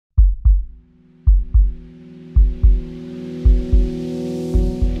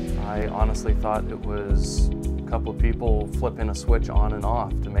honestly thought it was a couple of people flipping a switch on and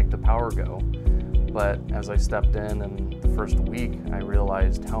off to make the power go. But as I stepped in the first week, I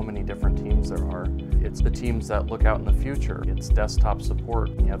realized how many different teams there are. It's the teams that look out in the future. It's desktop support.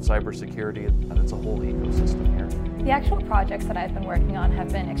 You have cybersecurity. It's a whole ecosystem here. The actual projects that I've been working on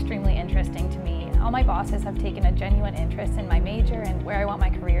have been extremely interesting to me. All my bosses have taken a genuine interest in my major and where I want my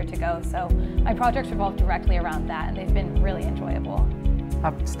career to go, so my projects revolve directly around that, and they've been really enjoyable.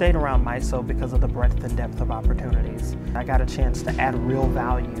 I've stayed around MISO because of the breadth and depth of opportunities. I got a chance to add real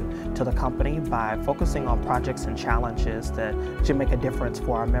value to the company by focusing on projects and challenges that should make a difference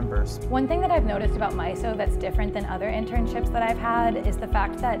for our members. One thing that I've noticed about MISO that's different than other internships that I've had is the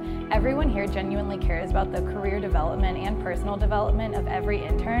fact that everyone here genuinely cares about the career development and personal development of every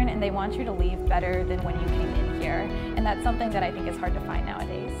intern, and they want you to leave better than when you came in here. And that's something that I think is hard to find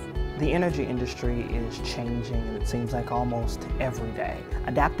nowadays. The energy industry is changing, and it seems like almost every day.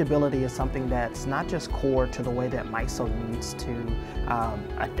 Adaptability is something that's not just core to the way that MISO needs to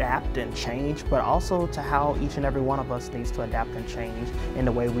adapt and change, but also to how each and every one of us needs to adapt and change in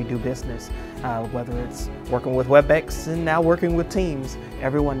the way we do business. Whether it's working with WebEx and now working with Teams,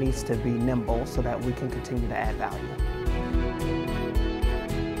 everyone needs to be nimble so that we can continue to add value.